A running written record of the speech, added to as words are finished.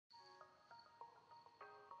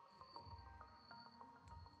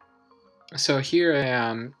So here I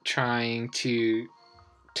am trying to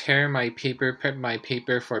tear my paper, prep my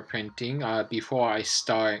paper for printing. Before I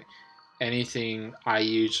start anything, I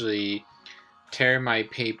usually tear my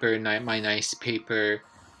paper, my nice paper,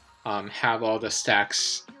 have all the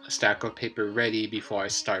stack of paper ready before I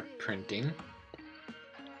start printing.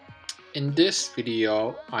 In this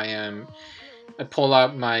video, I pull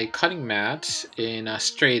out my cutting mat in a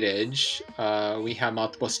straight edge. We have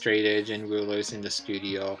multiple straight edge and rulers in the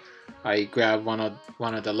studio. I grab one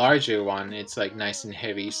of the larger one. It's like nice and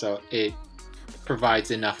heavy, so it provides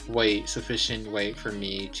enough weight, sufficient weight for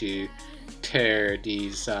me to tear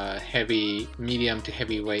these heavy, medium to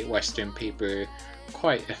heavyweight Western paper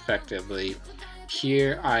quite effectively.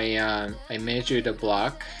 Here I measure the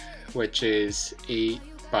block, which is 8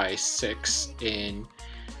 by 6 in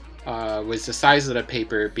with the size of the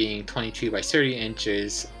paper being 22 by 30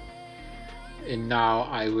 inches. And now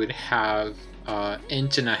I would have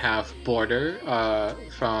inch and a half border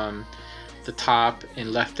from the top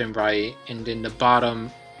and left and right, and then the bottom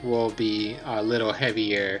will be a little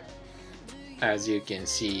heavier, as you can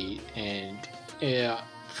see. And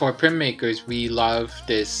for printmakers, we love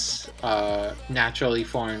this naturally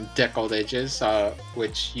formed deckled edges,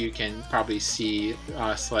 which you can probably see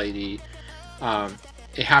slightly.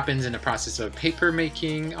 It happens in the process of paper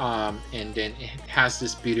making, and then it has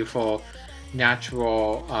this beautiful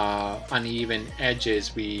natural uneven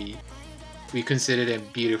edges. We consider them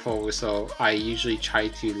beautiful, so I usually try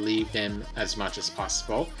to leave them as much as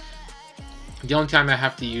possible. The only time I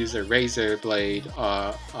have to use a razor blade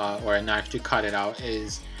or a knife to cut it out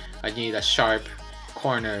is I need a sharp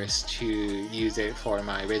corners to use it for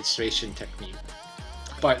my registration technique.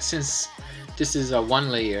 But since this is a one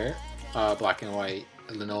layer black and white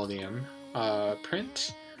linoleum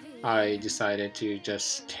print, I decided to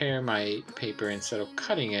just tear my paper instead of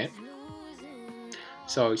cutting it.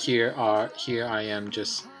 So here I am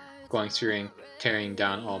just going through and tearing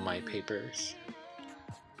down all my papers.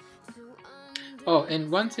 Oh,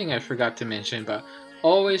 and one thing I forgot to mention, but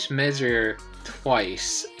always measure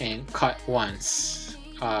twice and cut once.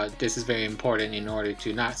 This is very important in order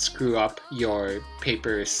to not screw up your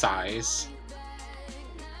paper size.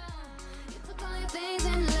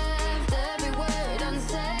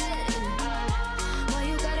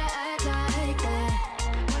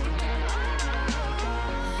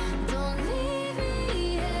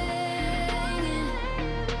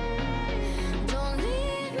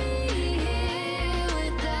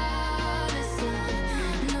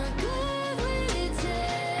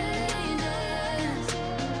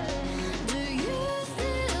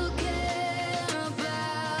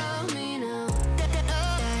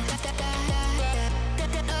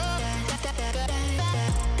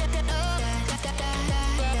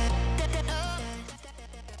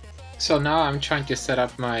 So now I'm trying to set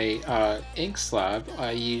up my ink slab.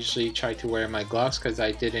 I usually try to wear my gloves because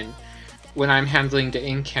when I'm handling the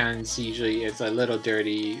ink cans, usually it's a little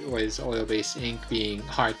dirty with oil-based ink being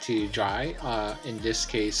hard to dry. In this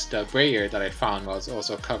case, the brayer that I found was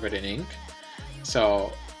also covered in ink.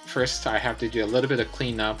 So first I have to do a little bit of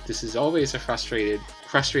cleanup. This is always a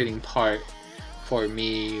frustrating part for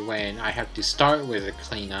me when I have to start with a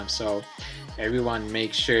cleanup. So everyone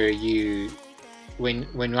make sure you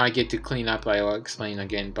when I get to clean up, I will explain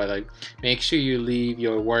again, but like make sure you leave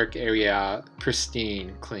your work area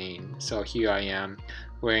pristine clean. So here I am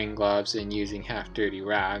wearing gloves and using half dirty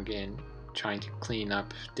rag and trying to clean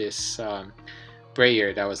up this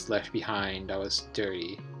brayer that was left behind that was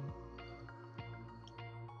dirty.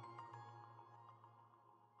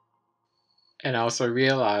 And I also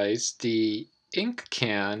realized the ink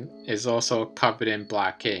can is also covered in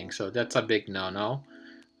black ink, so that's a big no-no.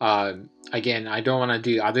 Again, I don't want to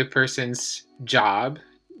do other person's job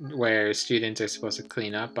where students are supposed to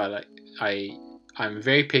clean up, but I'm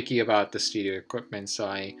very picky about the studio equipment, so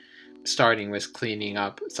I'm starting with cleaning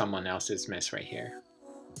up someone else's mess right here.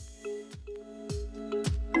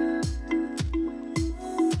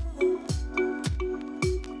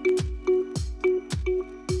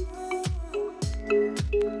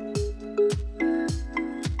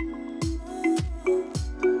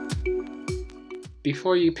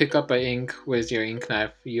 Before you pick up an ink with your ink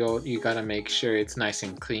knife, you gotta make sure it's nice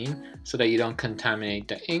and clean so that you don't contaminate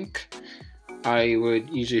the ink. I would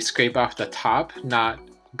usually scrape off the top, not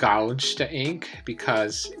gouge the ink,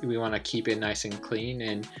 because we want to keep it nice and clean,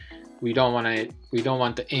 and we don't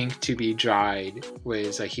want the ink to be dried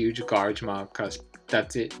with a huge gouge mark, because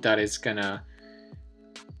that is gonna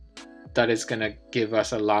give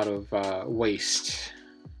us a lot of waste.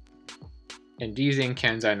 And these ink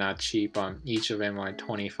cans are not cheap. Each of them are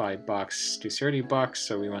 $25 to $30,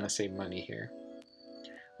 so we want to save money here.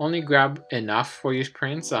 only grab enough for your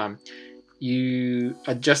prints. You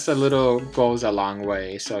adjust a little goes a long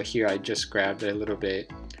way. So here I just grabbed a little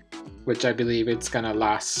bit, which I believe it's gonna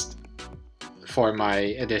last for my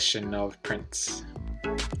edition of prints.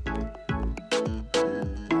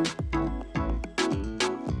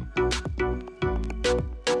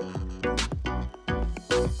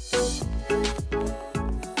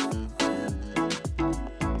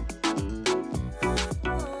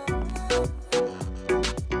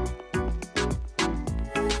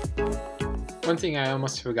 One thing I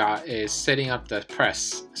almost forgot is setting up the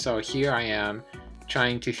press. So here I am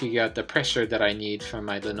trying to figure out the pressure that I need for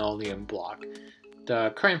my linoleum block.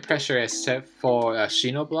 The current pressure is set for a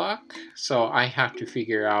Shino block, so I have to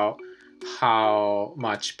figure out how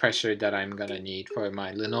much pressure that I'm gonna need for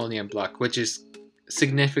my linoleum block, which is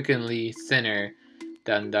significantly thinner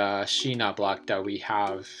than the Shino block that we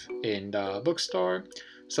have in the bookstore.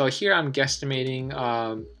 So here I'm guesstimating.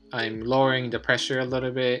 I'm lowering the pressure a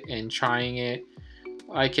little bit and trying it.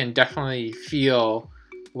 I can definitely feel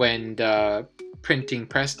when the printing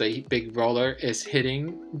press, the big roller, is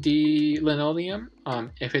hitting the linoleum.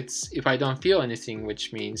 If I don't feel anything,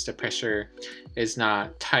 which means the pressure is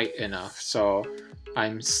not tight enough. So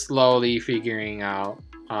I'm slowly figuring out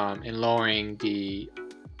and lowering the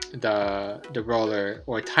roller,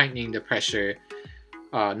 or tightening the pressure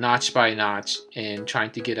notch by notch, and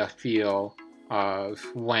trying to get a feel of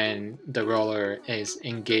when the roller is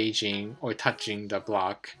engaging or touching the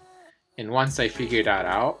block. And once I figure that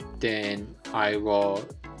out, then I will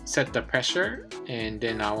set the pressure, and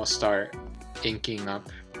then I will start inking up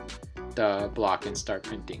the block and start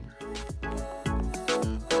printing.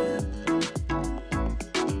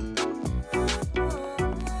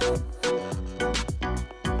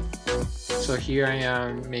 So here I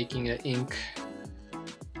am making an ink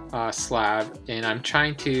slab, and I'm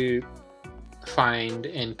trying to find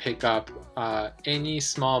and pick up any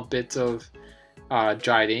small bits of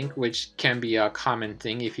dried ink, which can be a common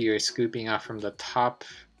thing if you're scooping out from the top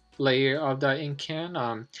layer of the ink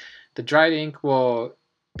can. The dried ink will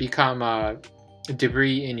become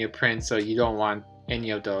debris in your print, so you don't want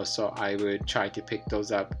any of those. So I would try to pick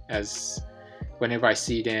those up as whenever I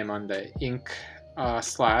see them on the ink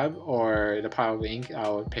slab or the pile of ink, I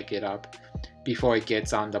will pick it up before it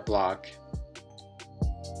gets on the block.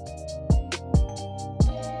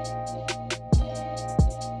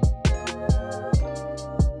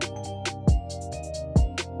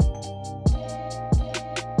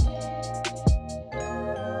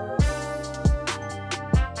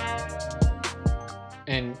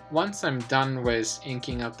 And once I'm done with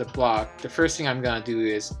inking up the block, the first thing I'm gonna do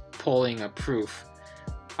is pulling a proof.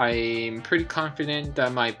 I'm pretty confident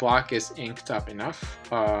that my block is inked up enough,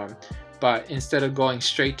 but instead of going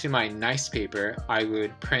straight to my nice paper, I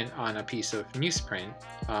would print on a piece of newsprint,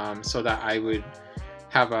 so that I would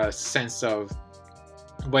have a sense of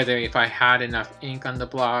whether if I had enough ink on the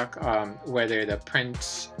block, whether the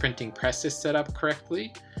printing press is set up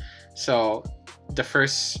correctly. So the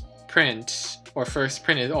first print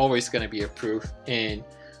is always going to be a proof, and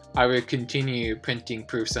I will continue printing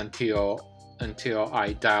proofs until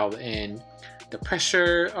I dial in the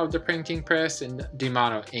pressure of the printing press and the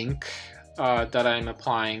amount of ink that I'm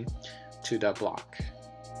applying to the block.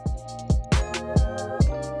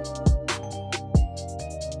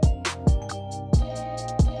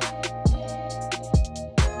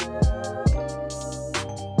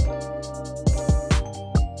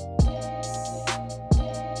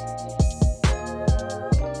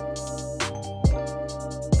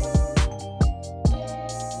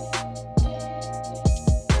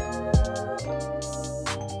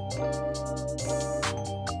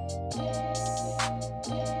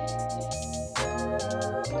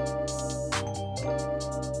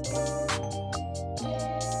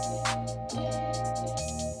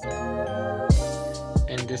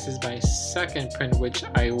 This is my second print, which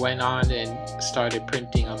I went on and started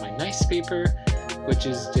printing on my nice paper, which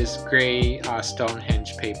is this gray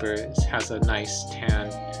Stonehenge paper. It has a nice tan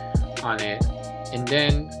on it. And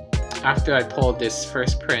then after I pulled this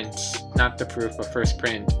first print, not the proof, but first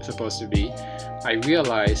print supposed to be, I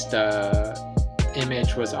realized the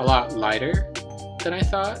image was a lot lighter than I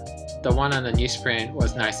thought. The one on the newsprint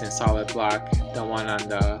was nice and solid black. The one on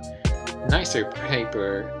the nicer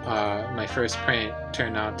paper, my first print,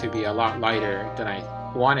 turned out to be a lot lighter than I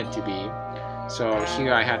wanted to be. So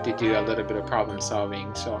here I had to do a little bit of problem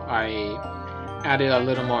solving. So I added a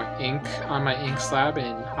little more ink on my ink slab,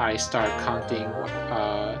 and I start counting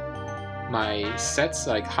my sets,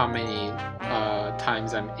 like how many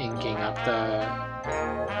times I'm inking up the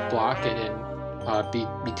block, and then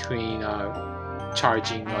between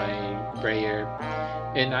charging my brayer.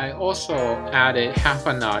 And I also added half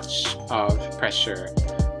a notch of pressure.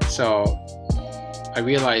 So I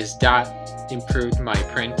realized that improved my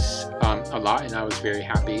prints a lot, and I was very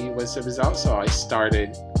happy with the result. So I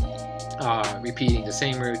started repeating the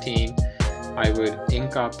same routine. I would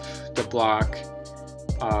ink up the block,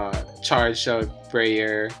 charge the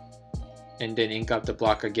brayer, and then ink up the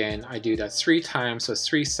block again. I do that 3 times, so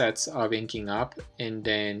 3 sets of inking up, and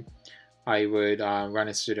then I would run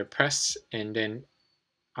it through the press, and then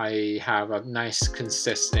I have a nice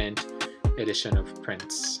consistent edition of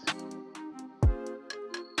prints.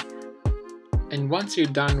 And once you're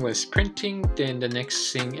done with printing, then the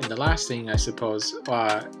next thing and the last thing, I suppose,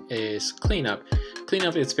 is cleanup.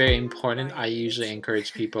 Cleanup is very important. I usually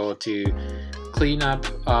encourage people to clean up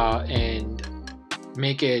and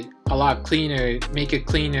make it a lot cleaner, make it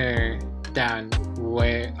cleaner than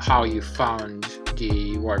how you found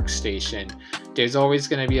the workstation. There's always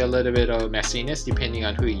going to be a little bit of messiness depending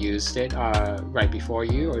on who used it right before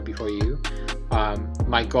you or before you.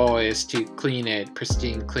 My goal is to clean it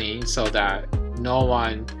pristine clean so that no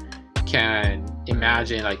one can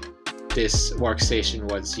imagine like this workstation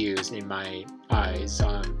was used in my eyes,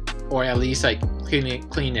 or at least like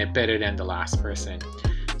clean it better than the last person.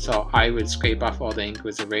 So I would scrape off all the ink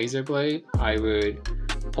with a razor blade. I would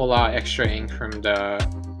pull out extra ink from the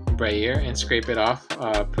brayer and scrape it off,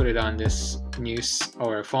 put it on this news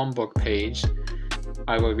or phone book page.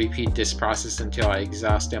 I will repeat this process until I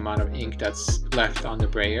exhaust the amount of ink that's left on the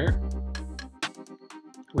brayer,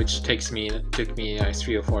 which took me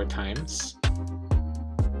 3 or 4 times.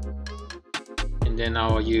 And then I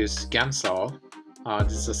will use Gamsol,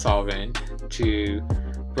 this is a solvent, to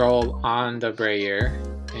roll on the brayer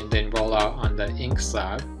and then roll out on the ink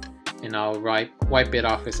slab. And I'll wipe it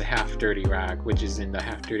off with a half dirty rag, which is in the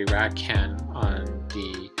half dirty rag can on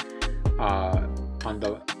the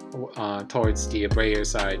towards the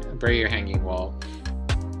brayer hanging wall.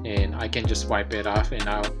 And I can just wipe it off, and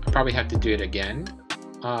I'll probably have to do it again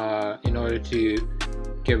in order to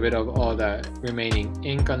get rid of all the remaining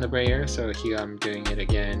ink on the brayer. So here I'm doing it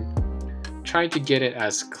again. Try to get it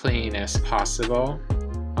as clean as possible.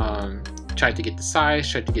 Try to get the size,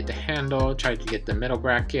 try to get the handle, try to get the middle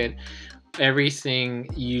bracket. Everything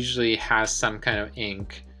usually has some kind of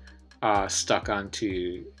ink stuck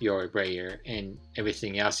onto your brayer, and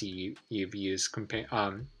everything else you've used.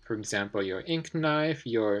 For example, your ink knife,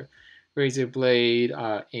 your razor blade,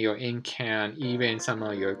 your ink can, even some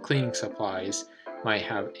of your cleaning supplies might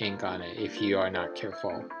have ink on it if you are not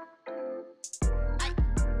careful.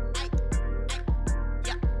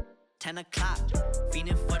 10 o'clock,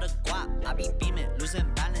 feeding for the guap. I be beaming, losing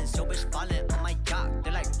balance, yo bitch falling on my yacht.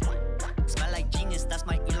 They're like, smell like genius, that's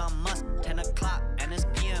my Elon Musk. 10 o'clock, and it's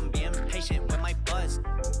PM, being patient with my buzz.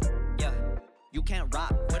 Yeah, you can't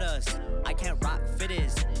rock with us, I can't rock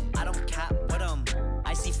fitters. I don't cap with them,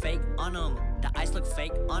 I see fake on them. The ice look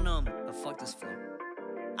fake on them. The fuck this flow?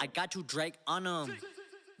 I got you Drake on them.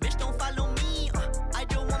 Bitch don't follow me, I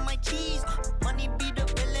just want my cheese. Money be the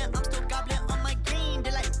villain, I'm still gobbling on my green.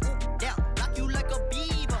 They're like, lock you like a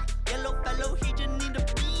beaver. Yellow fellow, he just need a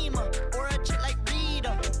beamer. Or a chick like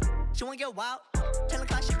Rita. She wanna get wild, 10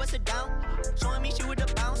 o'clock she bust it down. Showing me she with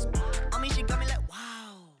the bounce. On me she got me like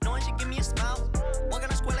wow. Knowing she give me a smile. Walking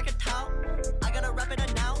on square like a towel. I gotta wrap it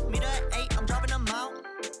up now. Meet her at 8, I'm dropping them out.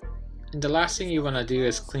 And the last thing you want to do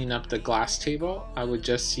is clean up the glass table. I would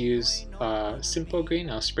just use simple green.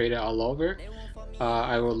 I'll spray it all over.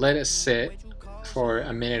 I will let it sit for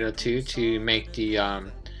a minute or two to make the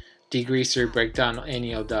degreaser break down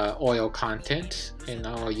any of the oil content. And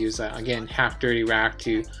I will use again half dirty rag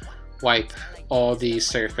to wipe all the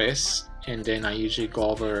surface. And then I usually go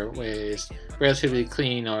over with relatively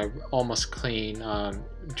clean or almost clean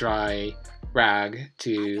dry rag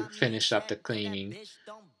to finish up the cleaning.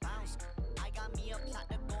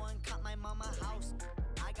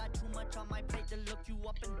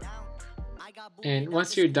 And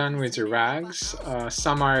once you're done with your rags,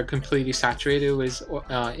 some are completely saturated with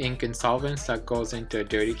ink and solvents that goes into a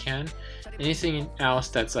dirty can. Anything else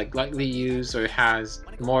that's like lightly used or has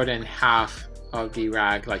more than half of the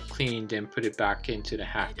rag like cleaned, then put it back into the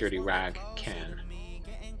half dirty rag can.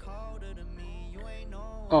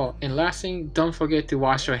 Oh, and last thing, don't forget to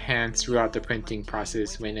wash your hands throughout the printing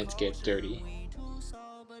process when it gets dirty.